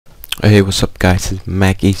Hey, what's up guys, it's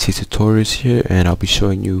Mac HC Tutorials here, and I'll be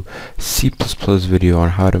showing you C++ video on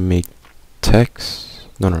how to make text,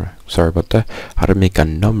 sorry about that, how to make a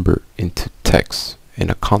number into text in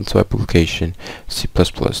a console application, C++.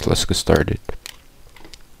 Let's get started.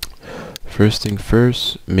 First thing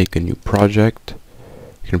first, make a new project.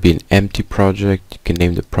 It's gonna be an empty project. You can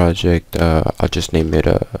name the project, I'll just name it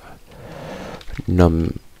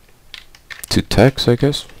num to text, I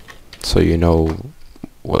guess, so you know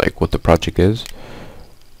what the project is.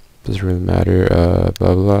 Doesn't really matter.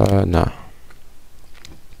 Blah blah. Nah.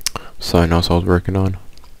 Something else I was working on.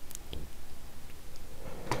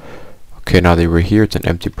 Okay, now that we're here, it's an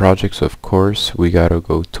empty project, so of course we gotta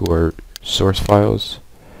go to our source files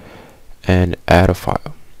and add a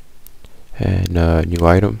file and new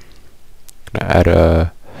item. Gonna add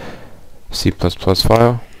a C++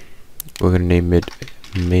 file. We're gonna name it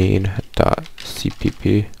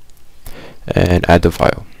main.cpp and add the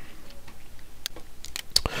file.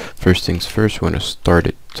 First things first, we're gonna start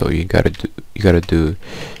it. So you gotta do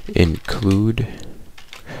include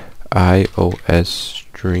iOS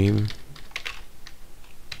stream,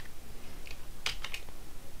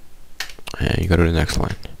 and you go to the next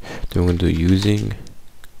line. Then we're gonna do using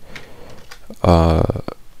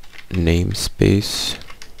namespace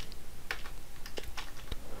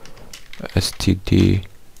std,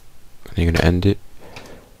 and you're gonna end it.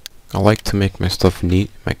 I like to make my stuff neat,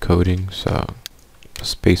 my coding, so a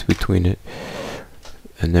space between it.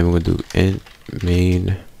 And then we're gonna do int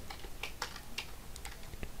main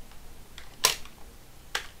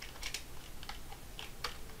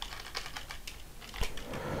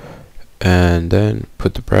and then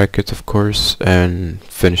put the brackets, of course, and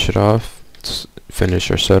finish it off. Finish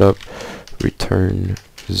our setup, return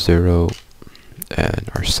 0, and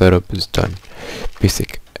our setup is done.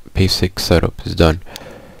 Basic setup is done.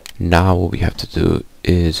 Now what we have to do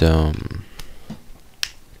is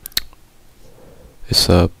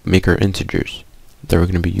make our integers that we're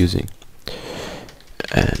going to be using.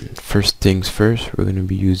 And first things first, we're going to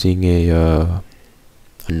be using a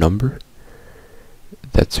number.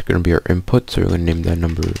 That's going to be our input, so we're going to name that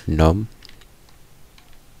number num.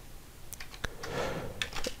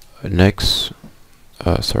 Next,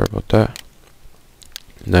 sorry about that.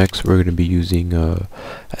 Next, we're going to be using a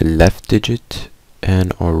left digit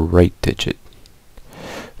and a right digit.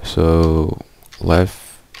 So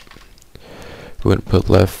left, we're gonna put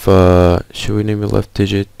left. Should we name it left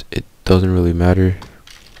digit? It doesn't really matter.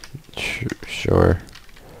 Sure.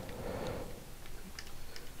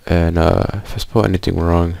 And if I spell anything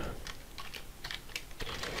wrong,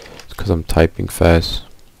 it's because I'm typing fast.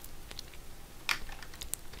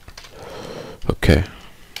 Okay.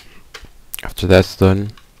 After that's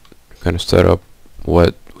done, we're gonna set up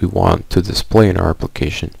what we want to display in our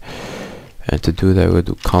application, and to do that we'll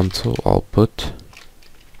do console output,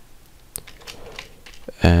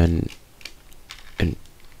 and in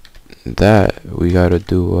that we gotta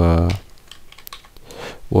do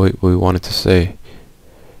what we wanted to say,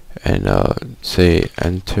 and say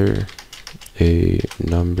enter a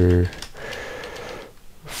number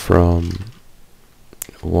from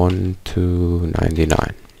 1 to 99,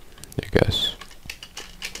 I guess.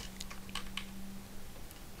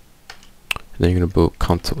 Then you're gonna put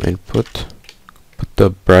console input, put the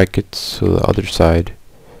brackets to the other side,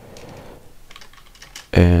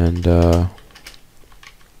 and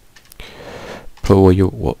put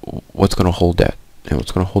what's gonna hold that, and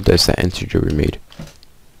what's gonna hold that is that integer we made.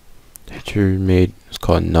 Integer we made is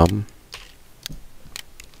called num,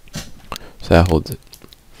 so that holds it.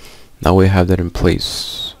 Now we have that in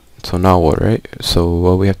place. So now what, right? So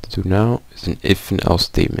what we have to do now is an if and else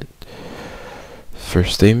statement.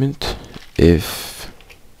 First statement, if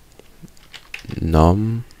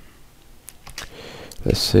num,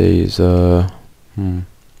 let's say is if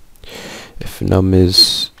num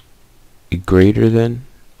is greater than,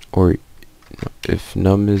 or if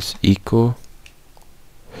num is equal,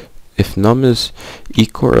 if num is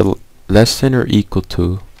equal or less than or equal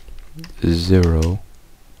to 0,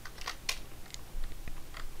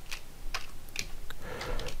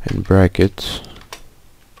 in brackets,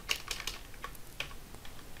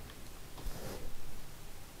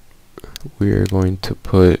 we are going to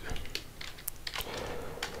put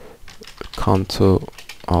console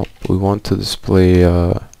out. We want to display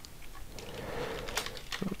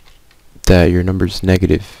that your number is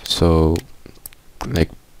negative, so like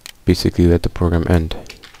basically let the program end.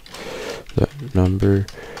 The number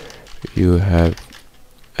you have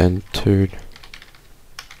entered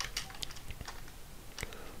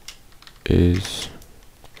is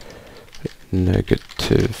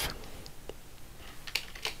negative.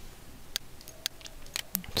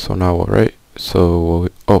 So now what, right? So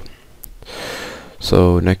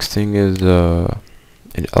so next thing is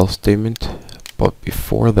an else statement, but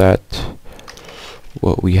before that,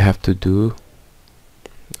 what we have to do,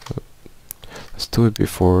 let's do it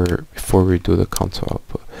before we do the console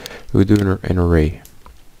output. We do an array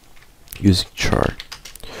using char.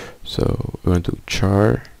 So we're going to do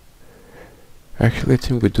char. Actually, I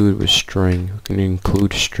think we do it with string. We can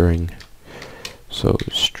include string. So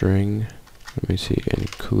string, let me see,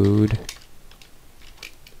 include.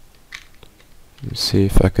 Let me see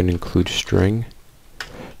if I can include string.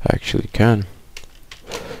 I actually can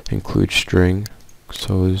include string.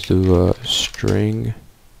 So let's do string.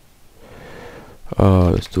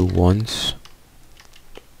 Let's do once.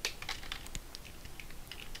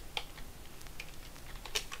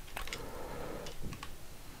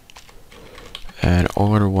 And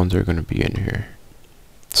all other ones are going to be in here.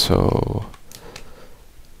 So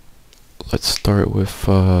let's start with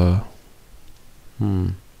oh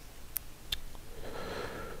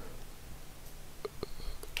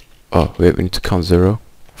wait, we need to count 0,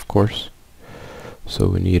 of course. So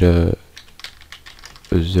we need a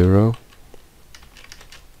 0.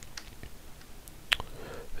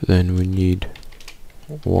 Then we need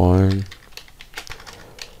 1.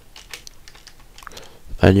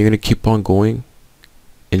 And you're gonna keep on going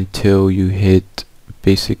until you hit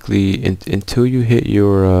basically until you hit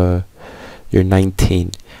your 19.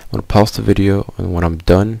 I'm gonna pause the video, and when I'm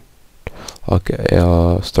done,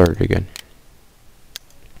 I'll start it again.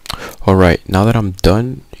 Alright, now that I'm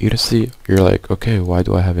done, you're like, okay, why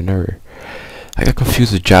do I have an error? I got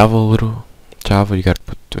confused with Java a little. Java, you gotta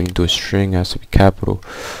put, when you do a string, it has to be capital,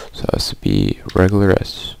 so it has to be regular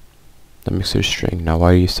S. That makes it a string. Now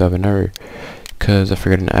why do you still have an error? Because I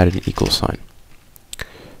forgot to add an equal sign.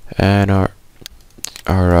 And our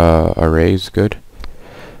array is good.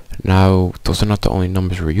 Now those are not the only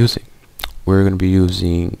numbers we're using. We're going to be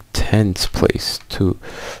using tens place too.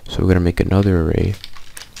 So we're going to make another array,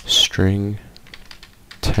 string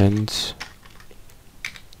tens,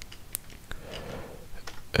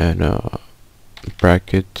 and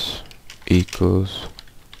bracket equals,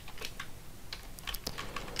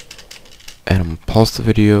 and I'm gonna pause the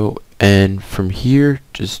video, and from here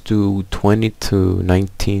just do 20 to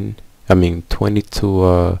 19, I mean 20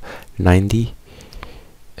 to 90,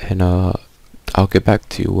 and I'll get back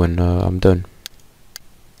to you when I'm done.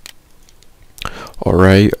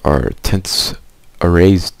 Alright, our tens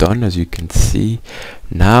array is done, as you can see.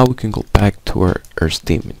 Now we can go back to our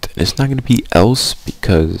statement, and it's not going to be else,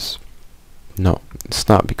 because no, it's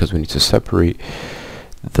not, because we need to separate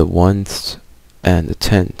the ones and the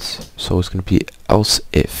tens. So it's going to be else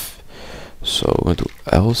if. So we're going to do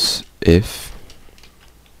else if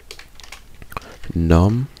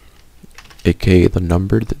num, aka the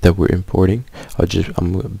number that we're importing,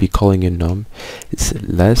 I'm going to be calling it num, is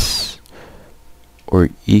less or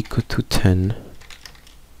equal to 10,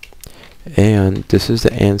 and this is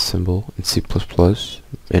the and symbol in C++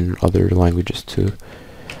 and other languages too.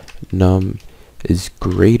 Num is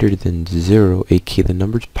greater than 0, aka the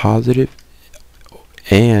number is positive,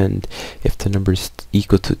 and if the number is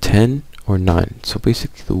equal to 10 or 9, so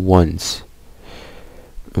basically the ones.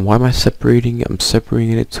 And why am I separating it? I'm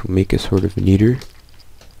separating it to make it sort of neater.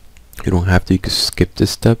 You don't have to, you can skip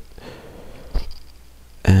this step.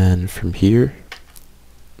 And from here,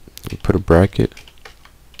 you put a bracket.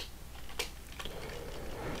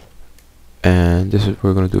 And this is what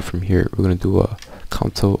we're going to do from here. We're going to do a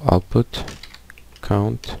console output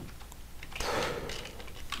count.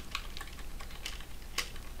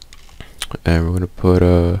 And we're going to put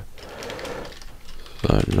the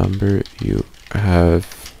number you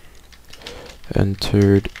have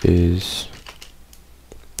entered is,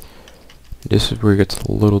 this is where it gets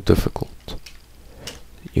a little difficult.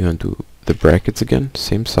 You're going to do the brackets again,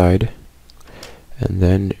 same side, and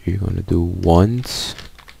then you're going to do ones,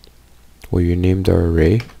 where you named our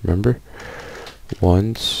array, remember?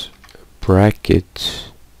 Ones,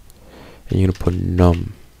 brackets, and you're going to put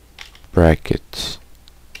num, brackets,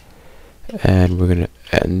 and we're going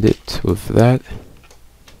to end it with that.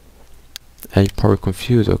 And you're probably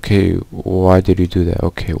confused, okay, why did you do that?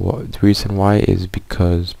 Okay, well, the reason why is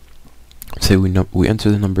because, say we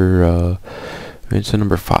enter the number, we enter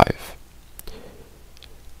number 5.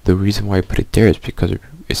 The reason why I put it there is because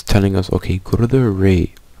it's telling us, okay, go to the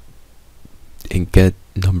array and get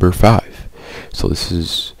number 5. So this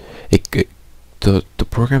is, the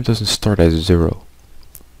program doesn't start at 0.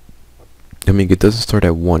 I mean, it doesn't start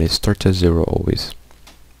at 1, it starts at 0 always.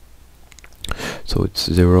 So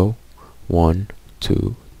it's 0, 1,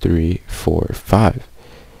 2, 3, 4, 5,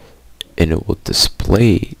 and it will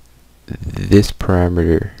display this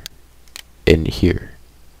parameter in here.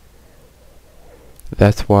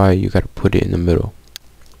 That's why you gotta put it in the middle.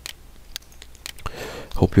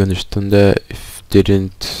 Hope you understand that. If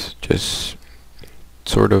didn't, just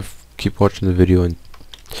sort of keep watching the video and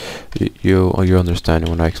you'll understand it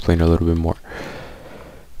when I explain a little bit more.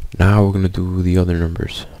 Now we're gonna do the other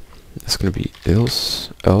numbers. It's gonna be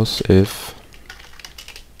else if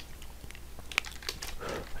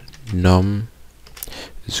num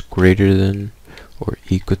is greater than or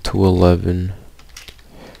equal to 11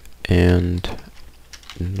 and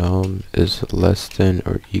num is less than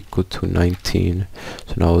or equal to 19.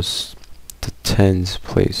 So now it's the tens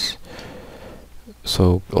place.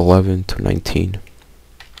 So 11 to 19.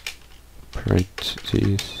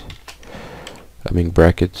 Parentheses.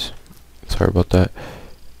 Brackets. Sorry about that.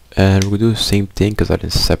 And we'll do the same thing because I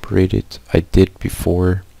didn't separate it. I did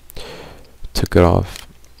before. Took it off.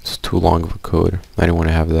 It's too long of a code. I didn't want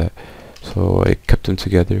to have that. So I kept them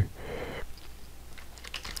together.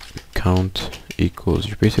 Count equals.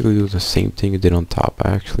 You basically do the same thing you did on top.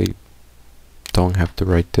 I actually don't have to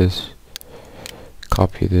write this.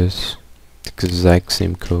 Copy this. Exact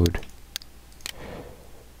same code.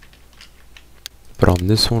 But on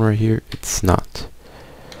this one right here, it's not.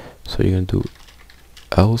 So you're gonna do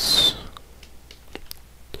else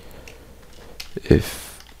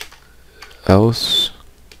if else.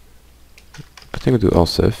 I think we'll do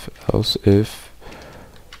else if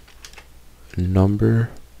number,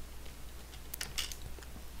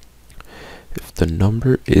 if the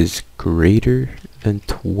number is greater than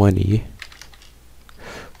 20,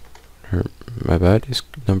 or my bad, is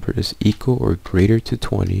number is equal or greater to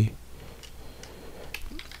 20,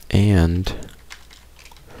 and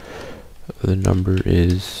the number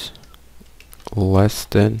is less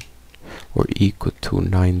than or equal to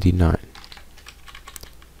 99.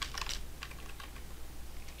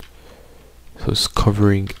 So it's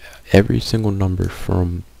covering every single number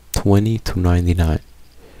from 20 to 99.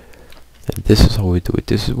 And this is how we do it.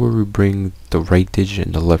 This is where we bring the right digit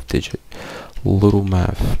and the left digit. Little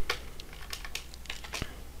math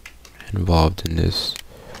involved in this.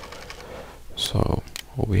 So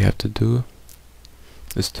what we have to do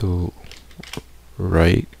is to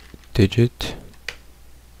right digit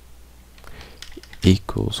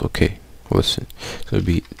equals, okay, listen, so it'll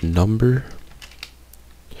be number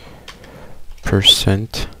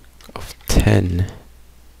percent of 10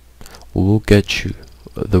 will get you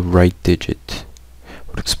the right digit.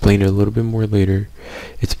 We'll explain it a little bit more later.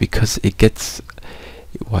 It's because it gets,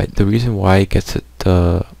 the reason why it gets it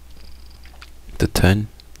the 10,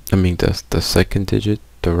 the second digit,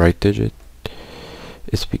 the right digit,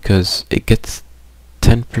 is because it gets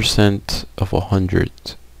 10% of 100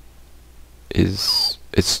 is,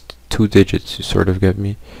 it's 2 digits, you sort of get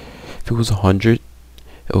me. If it was 100,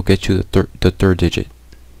 it'll get you the third digit.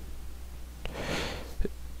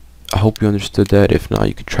 I hope you understood that. If not,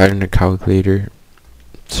 you could try it in a calculator,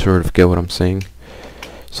 sort of get what I'm saying.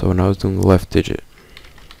 So when I was doing the left digit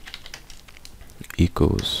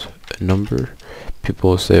equals a number,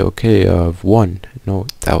 people will say, okay, 1. No,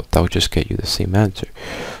 that will just get you the same answer.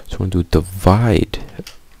 So we're going to do divide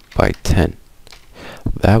by 10.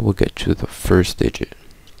 That will get you the first digit.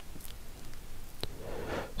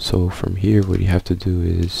 So from here, what you have to do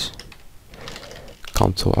is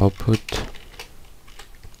console output.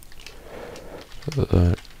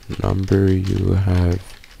 The number you have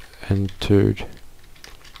entered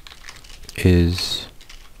is,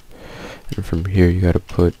 and from here you gotta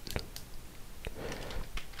put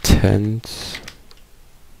tens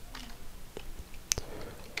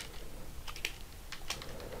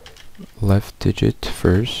left digit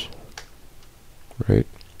first, right?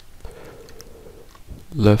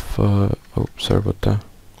 Left, oh, sorry about that.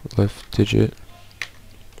 Left digit.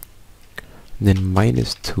 And then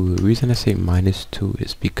 -2. The reason I say -2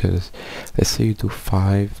 is because, let's say you do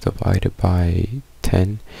 5 divided by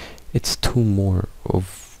 10, it's 2 more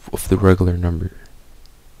of the regular number.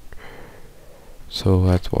 So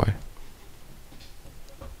that's why.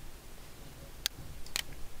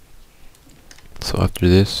 So after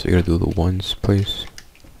this, you gotta do the ones place.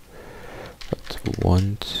 That's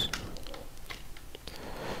ones.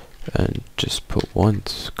 And just put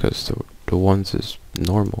ones, because the ones is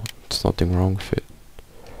normal. There's nothing wrong with it.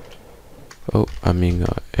 Oh,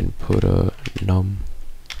 input num.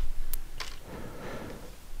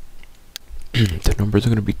 The numbers are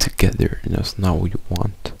gonna be together, and that's not what you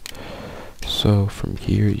want. So from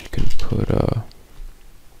here, you can put a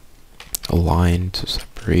line to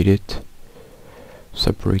separate it.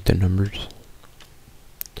 Separate the numbers,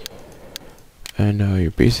 and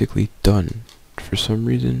you're basically done. For some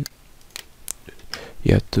reason,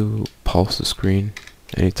 you have to pause the screen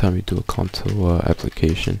anytime you do a console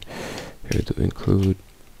application. Here to include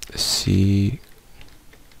CTD,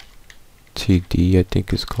 I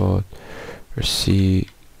think it's called, or CTD.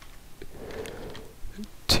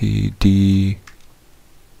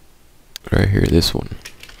 Right here, this one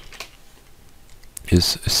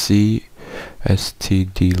is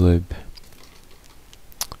CSTDlib,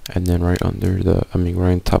 and then right under the,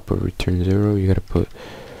 right on top of return 0, you gotta put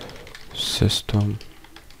system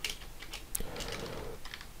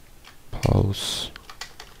pulse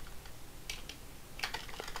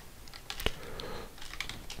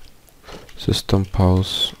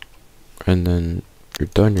and then you're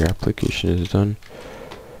done. Your application is done.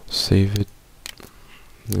 Save it.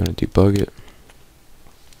 I'm gonna debug it,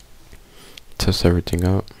 test everything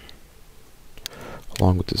out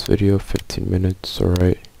along with this video. 15 minutes.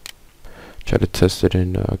 Alright, try to test it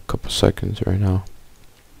in a couple seconds right now.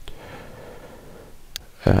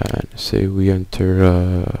 And say we enter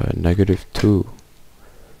 -2.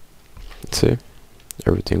 Let's see,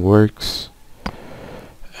 everything works.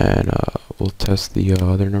 And we'll test the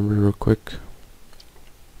other number real quick.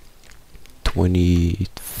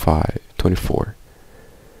 24.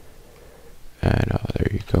 And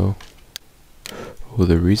there you go. Well,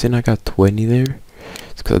 the reason I got 20 there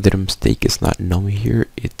is because I did a mistake. It's not num here.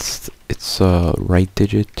 It's right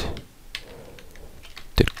digit.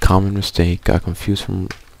 Did common mistake. Got confused from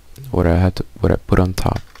what I put on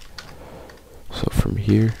top. So from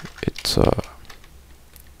here, it's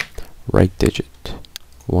right digit.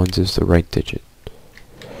 Ones is the right digit.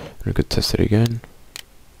 We could test it again.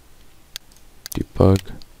 Debug.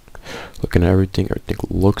 Looking at everything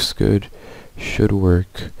looks good. Should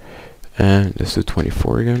work. And let's do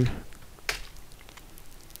 24 again.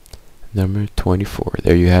 Number 24.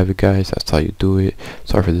 There you have it, guys. That's how you do it.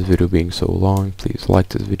 Sorry for this video being so long. Please like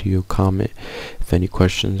this video, comment if any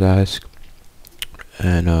questions, ask.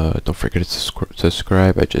 And don't forget to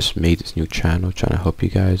subscribe. I just made this new channel trying to help you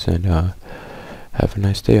guys. And have a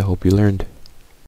nice day. I hope you learned.